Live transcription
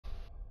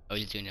Oh,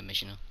 he's doing a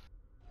mission now.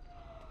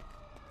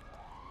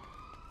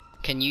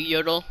 Can you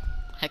yodel,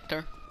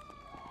 Hector?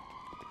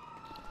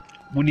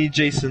 We need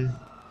Jason.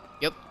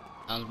 Yep,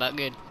 sounds about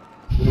good.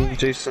 We need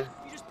Jason.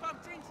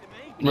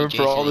 Remember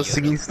for all the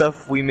singing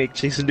stuff, we make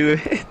Jason do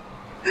it.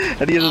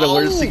 And he has the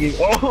worst singing.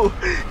 Oh,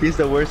 he's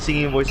the worst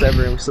singing voice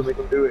ever, and we still make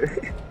him do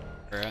it.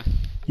 Bruh.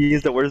 He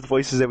has the worst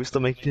voices, and we still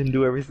make him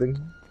do everything.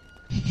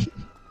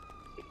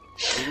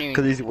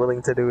 Because he's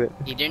willing to do it.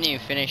 He didn't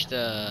even finish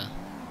the.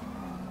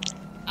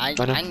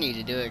 I need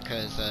to do it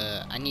because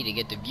I need to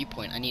get the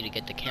viewpoint. I need to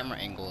get the camera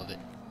angle of it.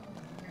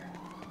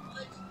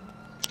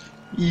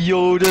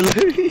 Yodel.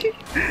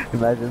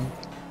 Imagine.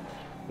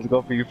 Let's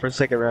go for you for a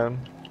second round.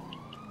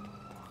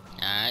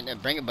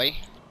 Alright, bring it, buddy.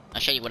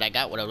 I'll show you what I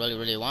got, what I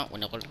really want.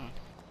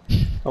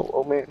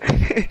 Oh man.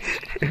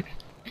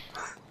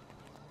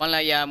 One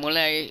light, yeah,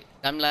 moonlight,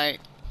 limelight.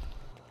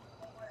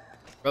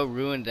 Bro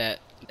ruined that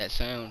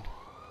sound.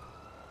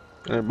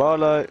 And a bar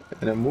light,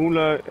 and a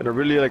moonlight, and I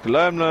really like the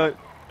limelight.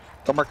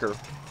 Come back here.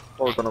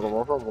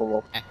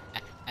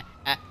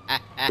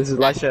 This is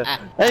Lisha.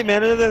 Hey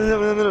man,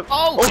 no.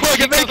 Oh, I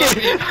can make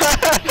it!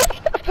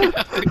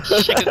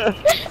 Oh, shit.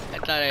 I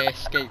thought I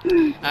escaped.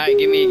 Alright,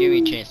 give me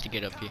a chance to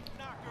get up here.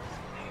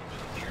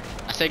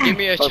 I said give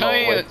me a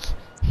chance!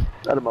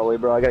 Out of my way,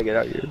 bro. I gotta get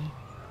out of here.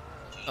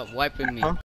 Stop wiping me. Huh?